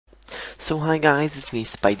So hi guys, it's me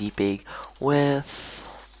Spidey Pig with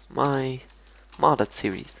my modded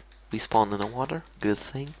series. We spawned in the water, good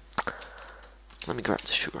thing. Let me grab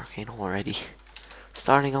the sugar cane already.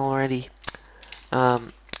 Starting already.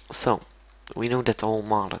 Um, so we knew that the whole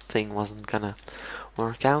modded thing wasn't gonna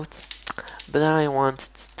work out, but I wanted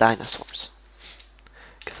dinosaurs.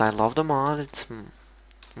 Cause I love the mod, it's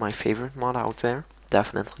my favorite mod out there,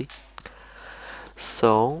 definitely.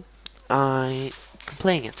 So I'm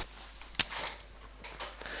playing it.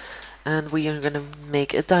 And we are gonna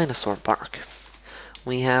make a dinosaur park.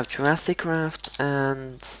 We have Jurassic Craft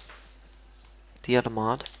and the other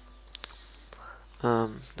mod, the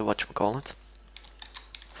whatchamacallit,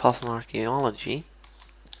 Fossil Archaeology,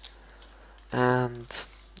 and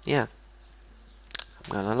yeah,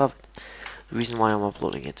 I'm gonna love it. The reason why I'm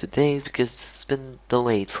uploading it today is because it's been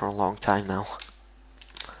delayed for a long time now.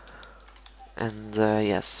 And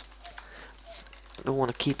yes, I don't want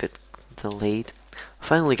to keep it delayed. I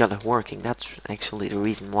finally got it working, that's actually the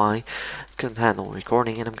reason why I couldn't handle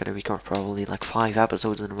recording, and I'm gonna record probably like 5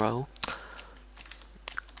 episodes in a row.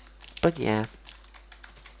 But yeah.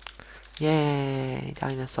 Yay,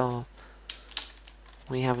 dinosaur.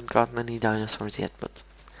 We haven't gotten any dinosaurs yet, but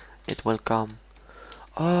it will come.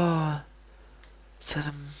 Oh,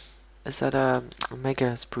 is that a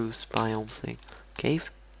mega spruce biome thing?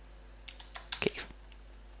 Cave? Cave.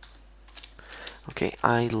 Okay,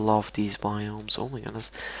 I love these biomes. Oh my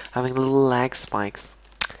goodness. Having little lag spikes.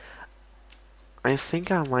 I think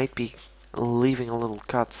I might be leaving a little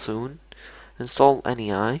cut soon. Install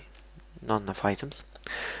NEI, not enough items.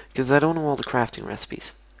 Because I don't know all the crafting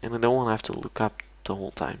recipes. And I don't want to have to look up the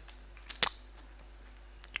whole time.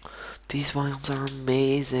 These biomes are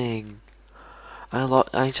amazing.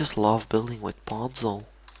 I just love building with podzol.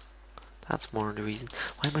 That's more the reason.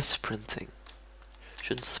 Why am I sprinting?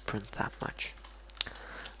 Shouldn't sprint that much.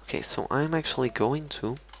 Okay, so I'm actually going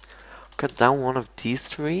to cut down one of these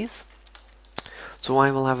trees, so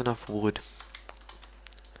I will have enough wood.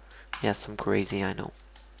 Yes, I'm crazy, I know.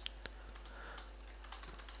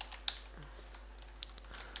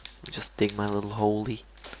 Let me just dig my little holey.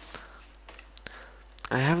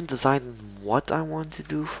 I haven't decided what I want to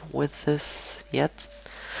do with this yet.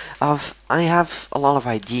 I have a lot of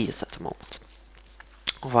ideas at the moment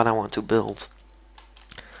of what I want to build.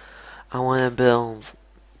 I want to build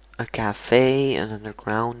a cafe, an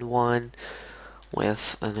underground one,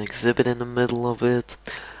 with an exhibit in the middle of it.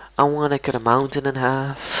 I want to cut a mountain in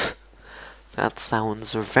half. That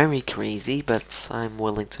sounds very crazy, but I'm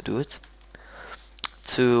willing to do it.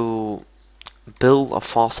 To build a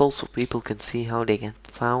fossil so people can see how they get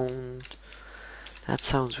found. That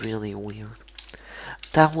sounds really weird.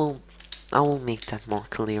 I will make that more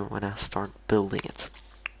clear when I start building it.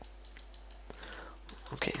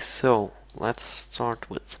 Okay, so let's start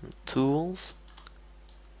with some tools.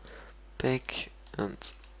 Pick and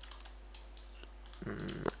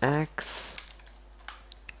axe.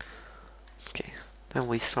 Okay, then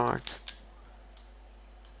we start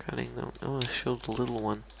cutting down. Oh, I showed the little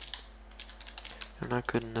one. You're not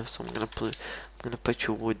good enough, so I'm gonna put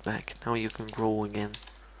your wood back. Now you can grow again.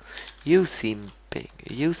 You seem big.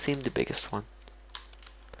 You seem the biggest one.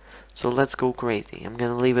 So let's go crazy. I'm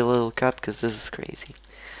gonna leave a little cut because this is crazy.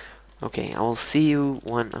 Okay, I will see you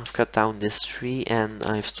when I've cut down this tree and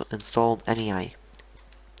I've installed NEI.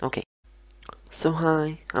 Okay. So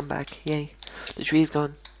hi, I'm back. Yay. The tree is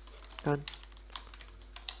gone. Gone.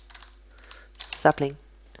 Sapling.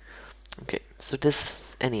 Okay, so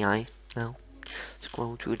this is NEI now.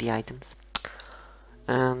 Scroll through the items.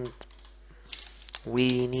 And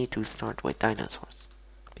we need to start with dinosaurs.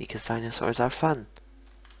 Because dinosaurs are fun.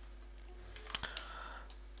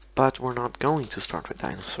 But we're not going to start with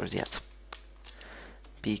dinosaurs yet.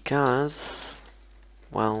 Because,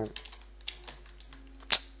 well,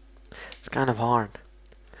 it's kind of hard.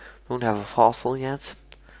 Don't have a fossil yet.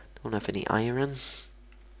 Don't have any iron.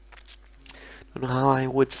 Don't know how I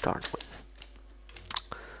would start with.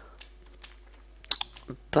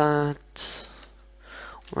 But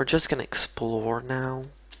we're just gonna explore now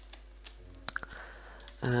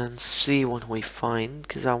and see what we find,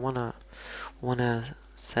 because I wanna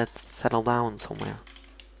settle down somewhere.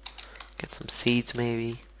 Get some seeds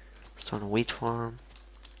maybe. Start a wheat farm.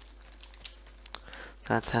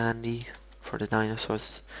 That's handy for the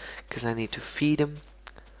dinosaurs, because I need to feed them.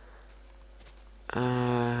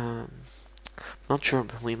 Not sure,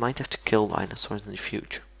 but we might have to kill dinosaurs in the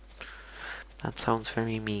future. That sounds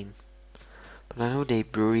very mean. But I know they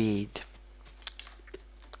breed.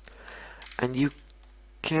 And you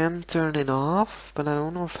can turn it off, but I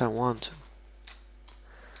don't know if I want to.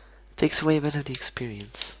 It takes away a bit of the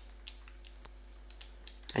experience.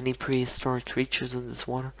 Any prehistoric creatures in this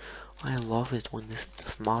water? I love it when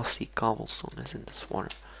this mossy cobblestone is in this water.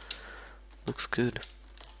 Looks good.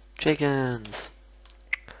 Chickens!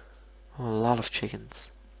 Oh, a lot of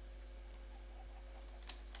chickens.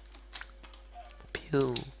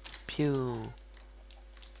 Pew, pew,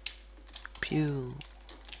 pew.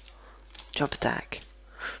 Jump attack.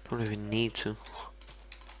 Don't even need to.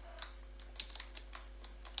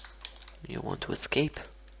 You want to escape?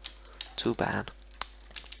 Too bad.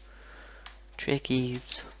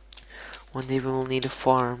 Trickies. One day we will need a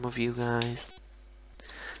farm of you guys.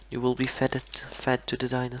 You will be fed to the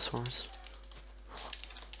dinosaurs.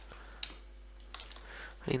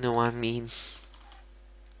 I know, I mean,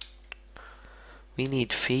 we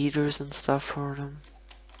need feeders and stuff for them.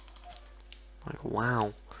 Like,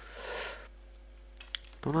 wow.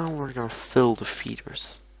 Don't know how we're gonna fill the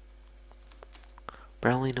feeders.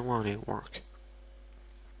 Barely know how they work.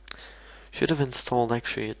 Should have installed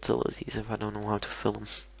extra utilities if I don't know how to fill them.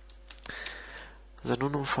 Because I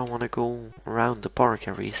don't know if I want to go around the park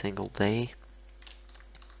every single day.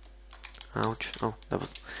 Ouch. Oh, that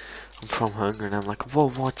was... I'm from hunger and I'm like, whoa,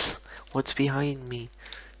 what's behind me?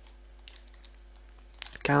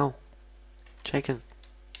 Cow. Chicken.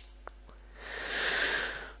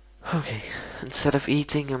 Okay, instead of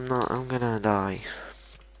eating, I'm gonna die.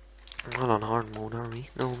 I'm not on hard mode, are we?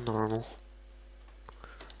 No, normal.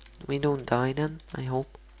 We don't die then, I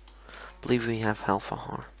hope. Believe we have half a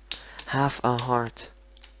heart. Half a heart.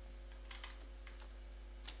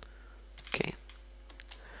 Okay.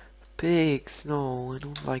 Pigs, no, I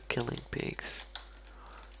don't like killing pigs.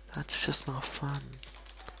 That's just not fun.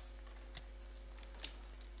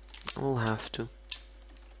 We'll have to.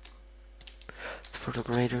 It's for the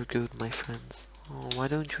greater good, my friends. Oh, why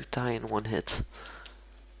don't you die in one hit?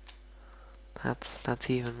 That's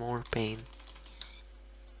even more pain.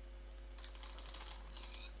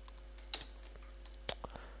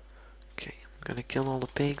 Okay, I'm gonna kill all the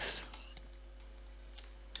pigs.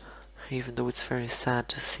 Even though it's very sad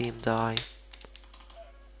to see him die.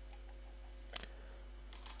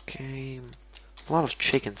 Okay, a lot of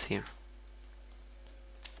chickens here.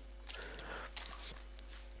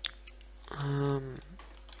 I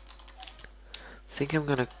think I'm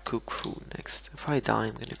gonna cook food next. If I die,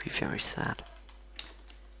 I'm gonna be very sad.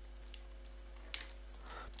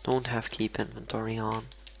 Don't have keep inventory on.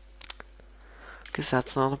 Because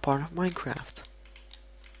that's not a part of Minecraft.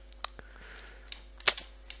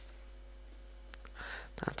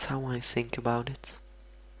 That's how I think about it.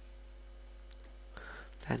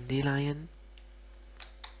 Dandelion.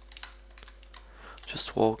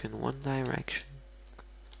 Just walk in one direction.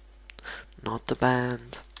 Not the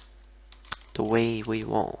band. The way we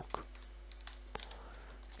walk.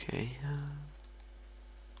 Okay.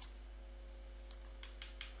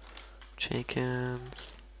 Chickens.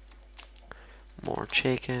 More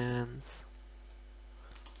chickens.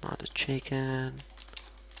 Not a chicken.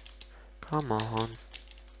 Come on.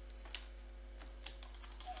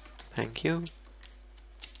 Thank you.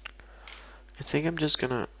 I think I'm just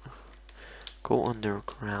gonna go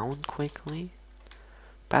underground quickly.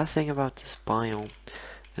 Bad thing about this biome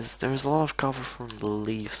is there's a lot of cover from the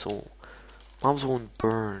leaves, so mobs won't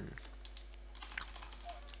burn.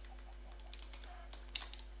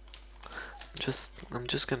 I'm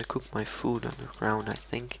just gonna cook my food underground. I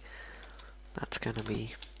think that's gonna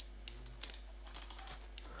be.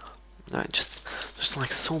 Just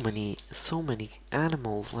like so many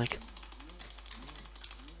animals. Like,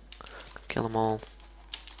 kill them all.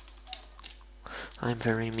 I'm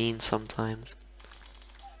very mean sometimes.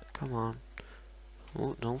 Come on.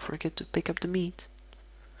 Oh, don't forget to pick up the meat.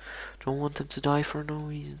 Don't want them to die for no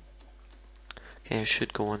reason. Okay, I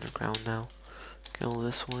should go underground now. Kill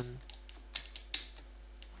this one.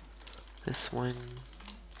 This one.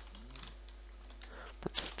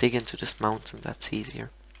 Let's dig into this mountain, that's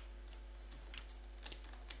easier.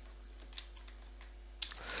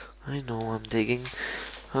 I know I'm digging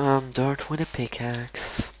dirt with a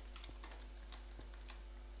pickaxe.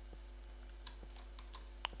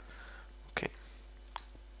 Okay.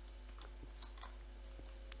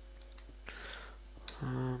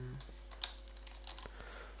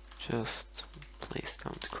 Just place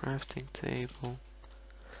down the crafting table.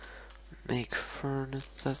 Make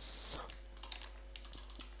furnaces.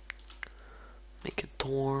 Make a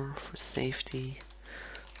door for safety.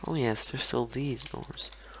 Oh yes, there's still these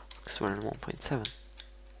doors. Because we're in 1.7.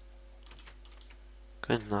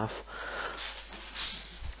 Good enough.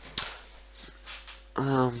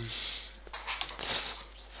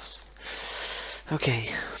 Okay.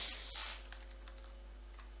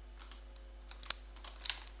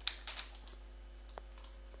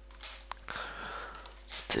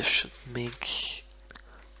 this should make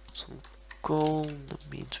some coal.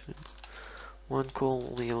 That means one coal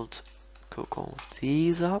will be able to cook all of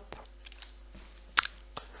these up.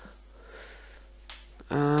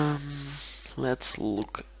 Let's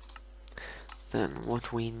look then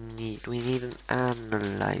what we need. We need an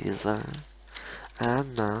analyzer.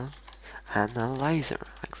 Analyzer,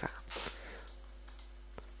 like that.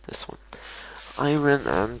 This one. Iron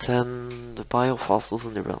and then the biofossils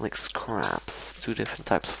and the relic scraps. Two different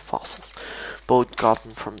types of fossils. Both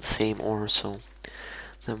gotten from the same ore, so.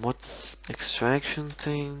 Then what's extraction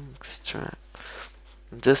thing? Extract.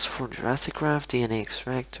 This for Jurassic Craft, DNA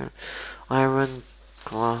extractor. Iron,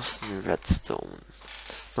 glass, and redstone.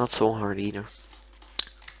 Not so hard either.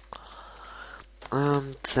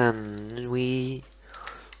 Then we,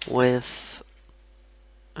 with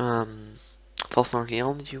fossil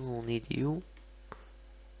archaeology, we'll need you.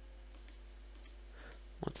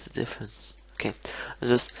 What's the difference? Okay,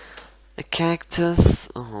 just a cactus.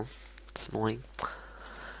 Oh, it's annoying.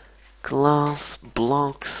 Glass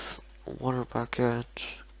blocks, water bucket.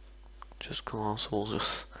 Just glass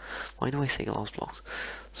holes. Why do I say glass blocks?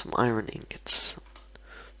 Some iron ingots.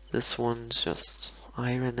 This one's just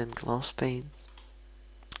iron and glass panes.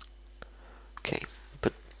 Okay,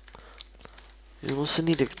 but you also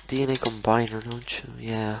need a DNA combiner, don't you?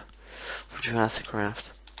 Yeah, for Jurassic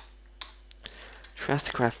Craft.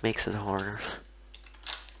 Jurassic Craft makes it harder.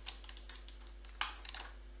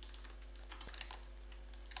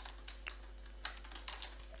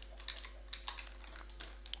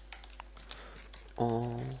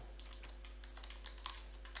 Oh.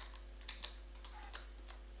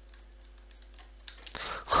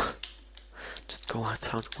 Just go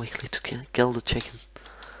outside quickly to kill the chicken.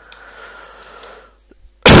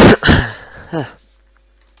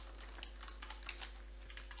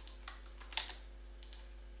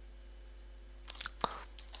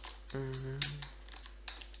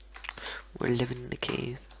 We're living in the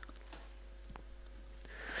cave.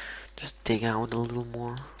 Just dig out a little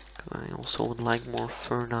more. I also would like more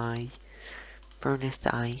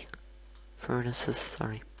furnaces,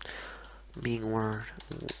 sorry. I'm being word.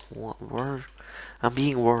 What word? I'm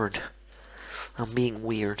being word. I'm being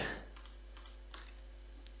weird.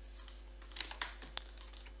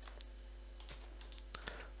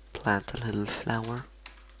 Plant a little flower.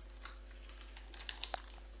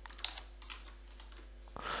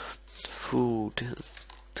 Food is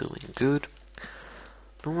doing good.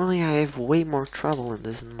 Normally I have way more trouble in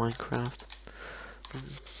this in Minecraft.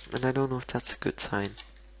 And I don't know if that's a good sign.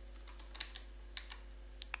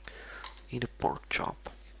 Eat a pork chop.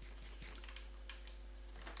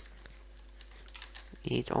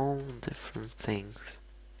 Eat all different things.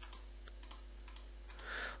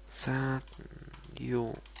 That,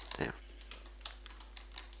 you, there.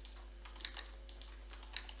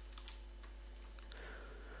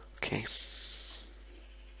 Okay.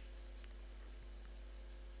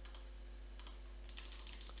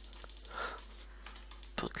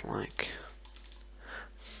 But like,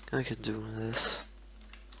 I can do this.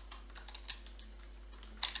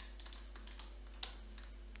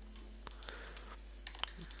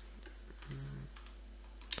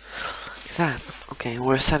 That. Okay,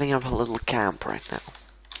 we're setting up a little camp right now.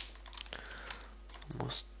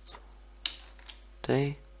 Almost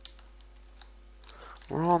day.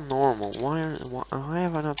 We're all normal. Why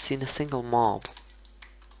have I not seen a single mob?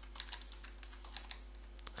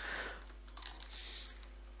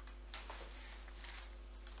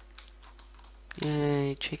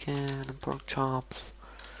 Yay, chicken and pork chops.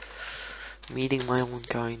 I'm eating my own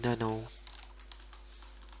kind, I know.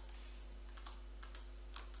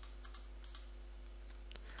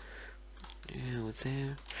 Yeah,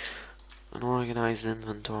 there. An organized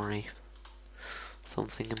inventory.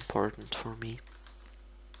 Something important for me.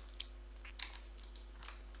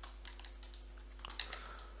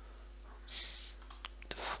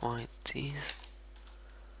 To find these.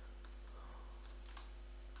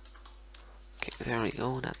 Okay, there we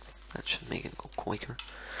go. That should make it go quicker.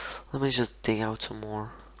 Let me just dig out some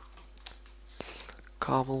more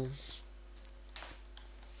cobble.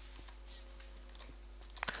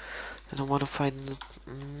 And I want to find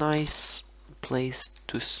a nice place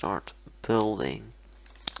to start building.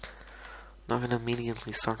 Not gonna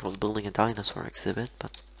immediately start with building a dinosaur exhibit,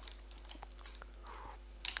 but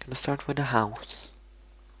gonna start with a house.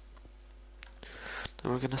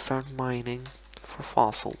 Then we're gonna start mining for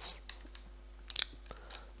fossils.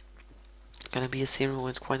 Gonna be a series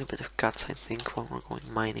with quite a bit of cuts, I think, while we're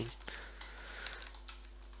going mining.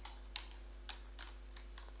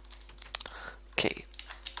 Okay.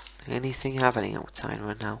 Anything happening outside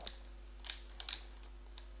right now?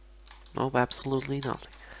 Nope, absolutely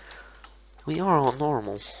nothing. We are on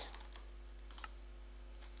normal.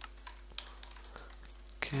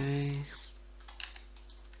 Okay.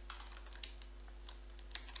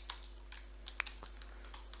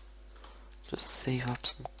 Just save up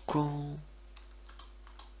some coal.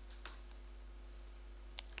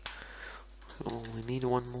 You only need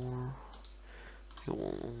one more. You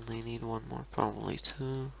will only need one more, probably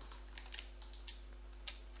two.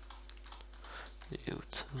 You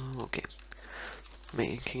too. Okay.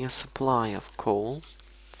 Making a supply of coal.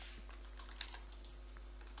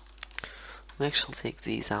 We actually take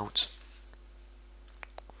these out.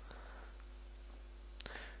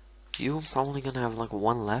 You're probably gonna have like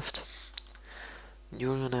one left.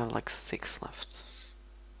 You're gonna have like 6 left.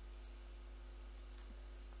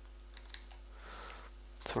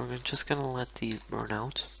 So we're just gonna let these burn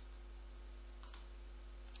out.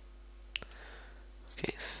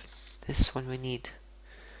 Okay, so this is what we need.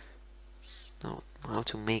 No, how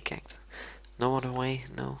to make it. No other way,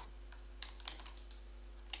 no.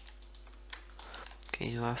 Okay,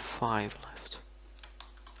 you have 5 left.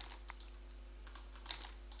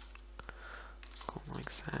 Go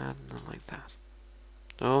like that, and then like that.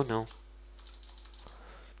 Oh no.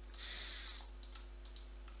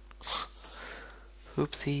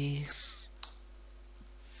 Oopsie.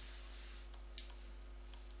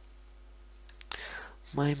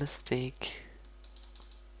 My mistake.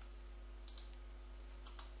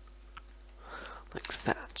 Like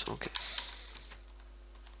that, okay.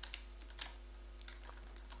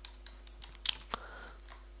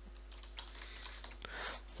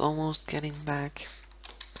 It's almost getting back.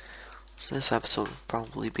 So this episode will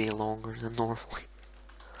probably be longer than normally.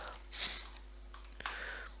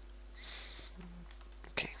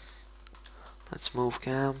 Okay. Let's move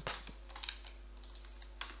camp.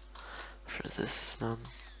 After this is done.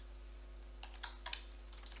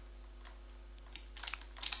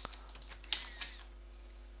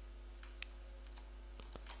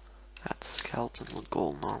 That's skeleton with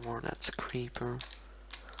golden armor, that's a creeper.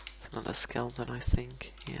 It's another skeleton, I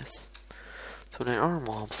think, yes. So there are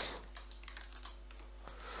mobs.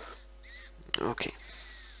 Okay.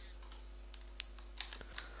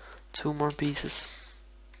 2 more pieces.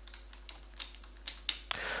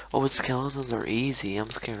 Oh, but skeletons are easy,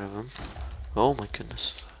 I'm scared of them. Oh my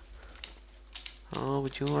goodness. Oh,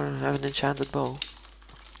 but you have an enchanted bow.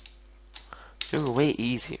 You're way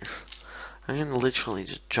easier. I can literally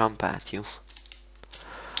just jump at you.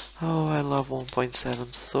 Oh, I love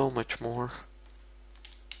 1.7 so much more.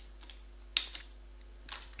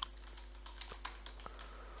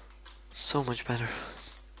 So much better.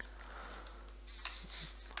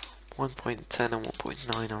 1.10 and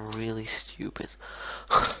 1.9 are really stupid.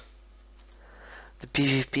 The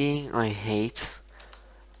PvPing I hate.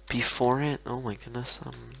 Before it, oh my goodness,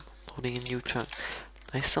 I'm loading a new chunk.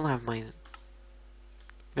 I still have my... I'm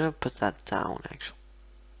gonna put that down actually.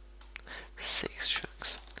 6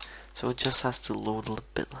 chunks. So it just has to load a little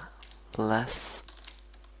bit less.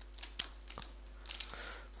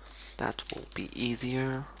 That will be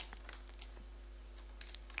easier.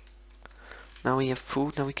 Now we have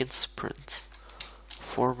food, now we can sprint.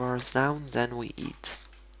 4 bars down, then we eat.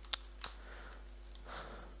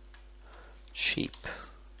 Sheep.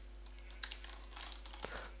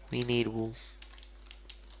 We need wool.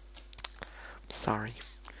 Sorry.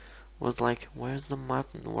 Was like, where's the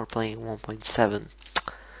mutton? We're playing 1.7.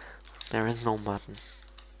 There is no mutton.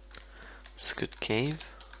 It's a good cave.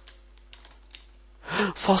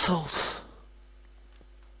 Fossils!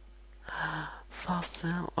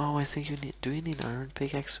 Fossil. Oh, I think you need. Do you need iron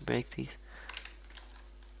pickaxe to break these?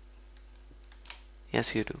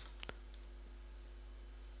 Yes, you do.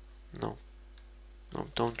 No. No,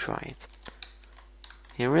 don't try it.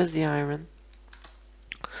 Here is the iron.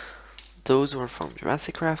 Those were from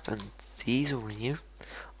Jurassic Craft, and these over here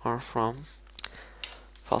are from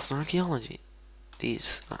Fossil Archaeology.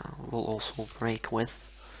 These will also break with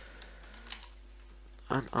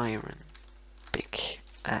an iron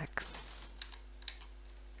pickaxe.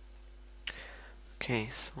 Okay,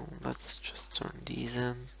 so let's just turn these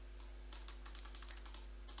in.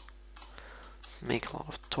 Make a lot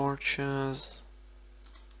of torches.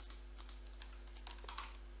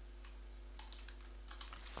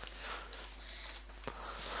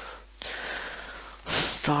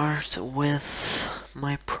 Start with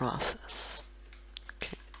my process.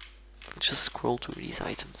 Okay, just scroll through these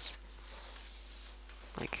items.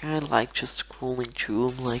 Like, I like just scrolling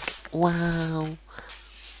through them, like, wow.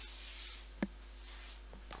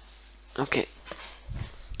 Okay,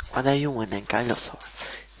 what are you winning, dinosaur?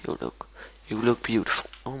 You look beautiful.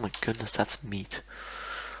 Oh my goodness, that's meat.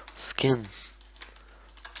 Skin.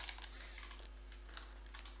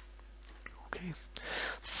 Okay,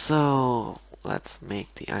 so let's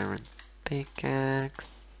make the iron pickaxe.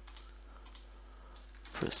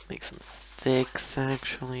 First make some sticks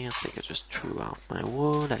actually. I think I just threw out my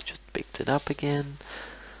wood. I just picked it up again.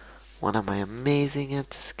 What am I amazing at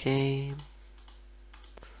this game?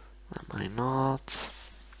 Am I not?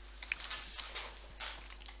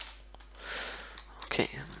 Okay,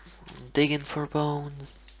 I'm digging for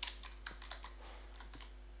bones.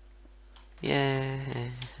 Yeah.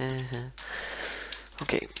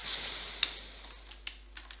 Okay.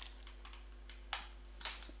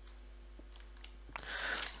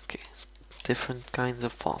 Okay, different kinds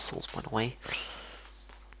of fossils, by the way.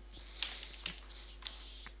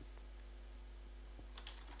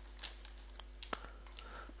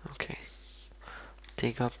 Okay,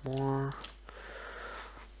 dig up more.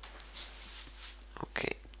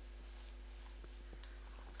 Okay.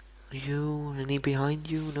 You, any behind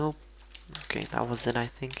you? Nope. Okay, that was it, I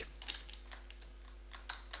think.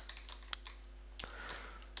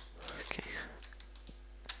 Okay.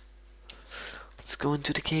 Let's go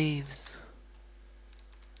into the caves.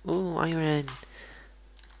 Ooh, iron.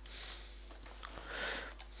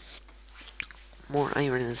 More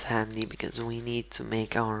iron is handy because we need to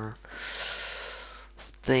make our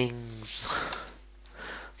things.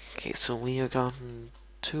 Okay, so we have gotten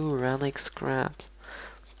 2 relic scraps,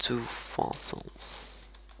 2 fossils.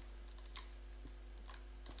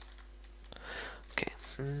 Okay.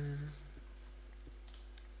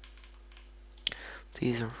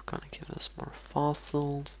 These are gonna give us more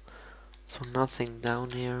fossils. So nothing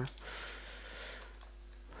down here.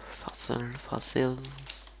 Fossil.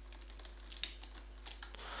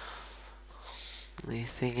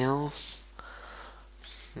 Anything else?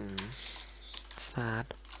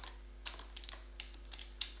 Sad.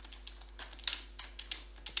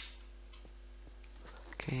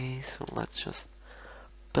 Okay, so let's just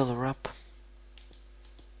build her up.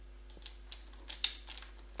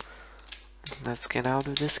 Let's get out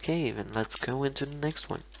of this cave and let's go into the next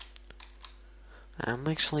one. I'm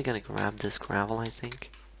actually gonna grab this gravel, I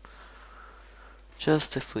think.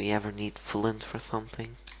 Just if we ever need flint for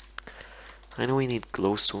something. I know we need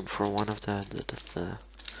glowstone for one of the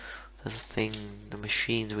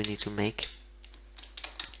machines we need to make.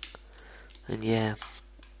 And yeah,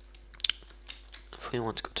 if we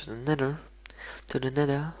want to go to the nether,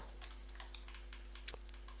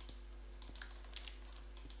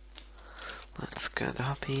 let's get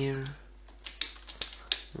up here.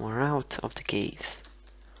 We're out of the caves.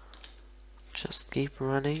 Just keep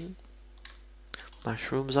running.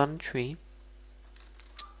 Mushrooms on the tree.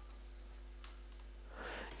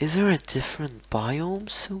 Is there a different biome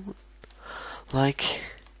soon? Like,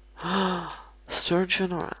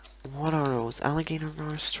 sturgeon or what are those? Alligator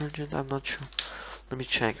or sturgeon? I'm not sure. Let me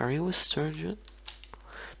check. Are you a sturgeon?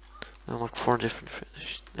 I look 4 different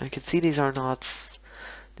fish. I can see these are not.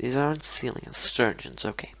 These aren't celians. Sturgeons.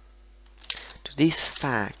 Okay. Do these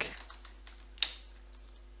stack?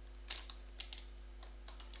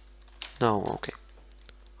 No. Okay.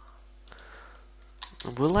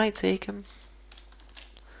 Will I take him?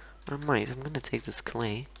 I might. I'm gonna take this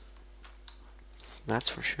clay. That's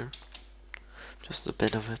for sure. Just a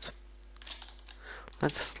bit of it.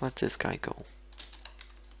 Let's let this guy go.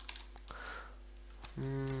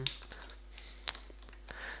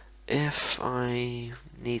 If I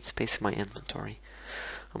need space in my inventory,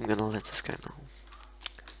 I'm gonna let this guy know.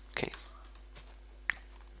 Okay.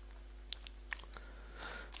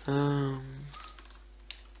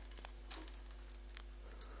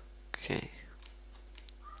 Okay.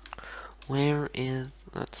 Where is...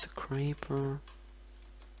 That's a creeper.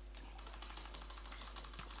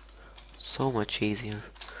 So much easier.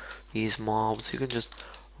 These mobs, you can just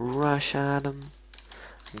rush at them.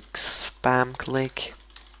 Spam click.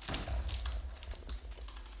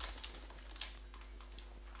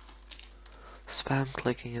 Spam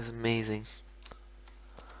clicking is amazing.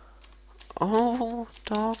 Oh,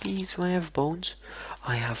 doggies, do I have bones?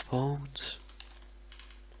 I have bones.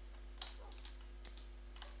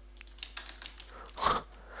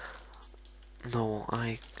 No,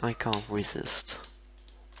 I can't resist.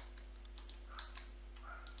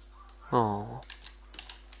 Oh.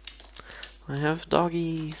 I have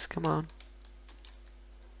doggies, come on.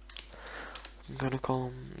 I'm gonna call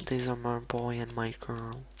them, these are my boy and my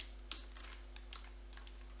girl.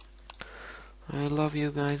 I love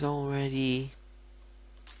you guys already.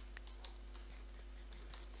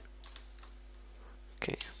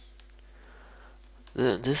 Okay.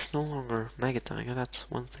 This is no longer Mega Tiger, that's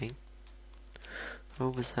one thing.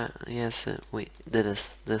 What was that? Yes, wait,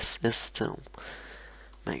 this is still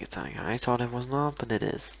Mega Tiger. I thought it was not, but it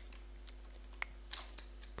is.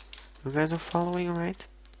 You guys are following, right?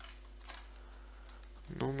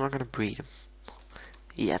 No, I'm not gonna breed them.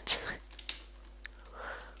 Yet.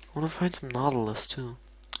 I wanna find some nautilus too.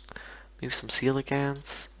 Maybe some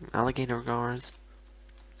coelacanths, alligator gars,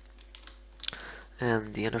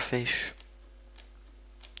 and the other fish.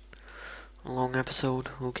 A long episode,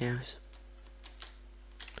 who cares?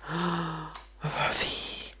 A ravine.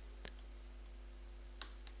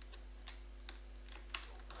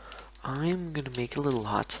 I'm gonna make a little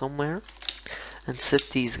hut somewhere and sit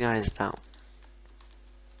these guys down.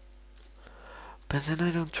 But then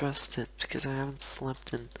I don't trust it because I haven't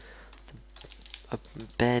slept in a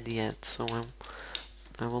bed yet, so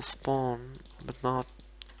I will spawn, but not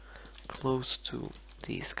close to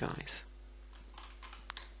these guys.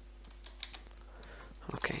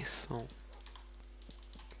 Okay, so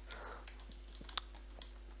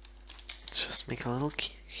let's just make a little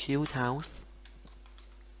cute house.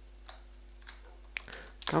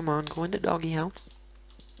 Come on, go in the doggy house.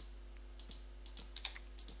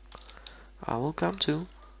 I will come too,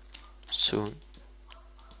 soon.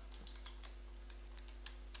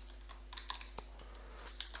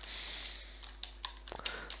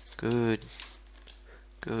 Good,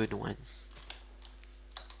 good one.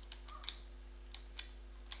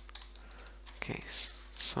 Okay,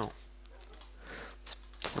 so let's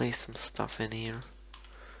place some stuff in here.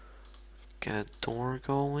 Get a door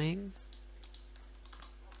going.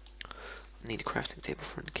 Need a crafting table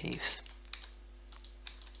for the caves.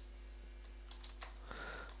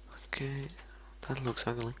 Okay, that looks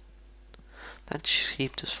ugly. That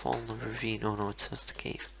sheep just fall in the ravine. Oh no, it's just the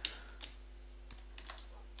cave.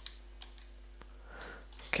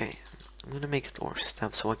 Okay, I'm gonna make a door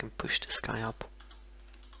step so I can push this guy up.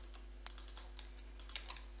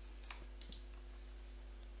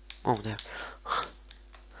 Oh, there.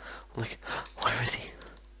 Like, where is he?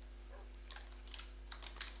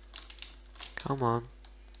 Come on.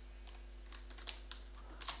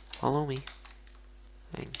 Follow me.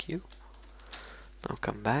 Thank you. Now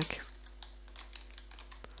come back.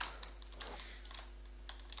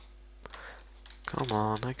 Come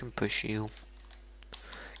on, I can push you.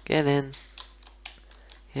 Get in.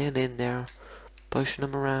 Get in there. Pushing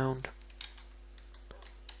him around.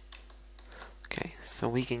 Okay, so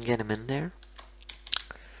we can get him in there.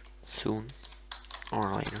 Soon.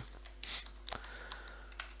 Or later.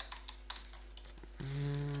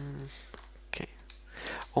 Okay.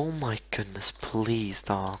 Oh my goodness, please,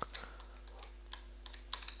 dog.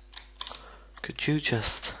 Could you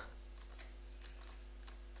just...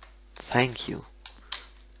 Thank you.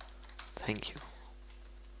 Thank you.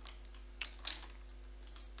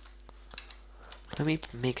 Let me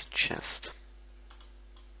make a chest.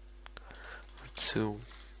 Or two.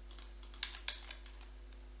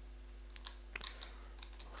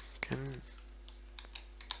 Can...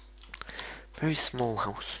 Very small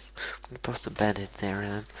house. I'm gonna put the bed in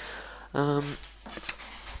there and...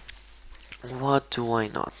 What do I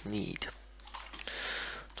not need?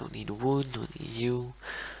 Don't need wood, don't need you.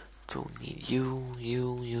 Don't need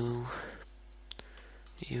you.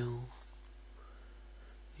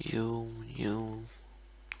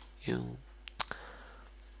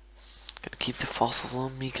 Gonna keep the fossils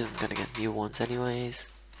on me because I'm gonna get new ones anyways.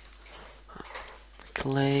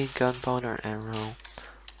 Clay, gunpowder, arrow.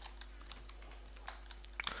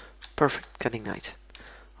 Perfect, getting night.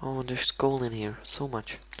 Oh, and there's gold in here, so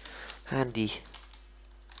much. Handy.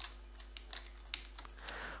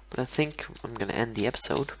 But I think I'm gonna end the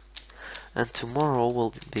episode. And tomorrow will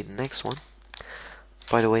be the next one.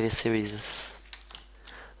 By the way, this series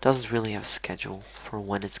doesn't really have a schedule for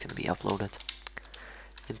when it's gonna be uploaded.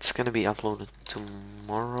 It's gonna be uploaded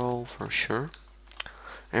tomorrow for sure.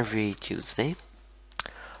 Every Tuesday.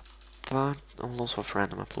 But I'll also have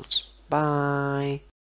random uploads. Bye!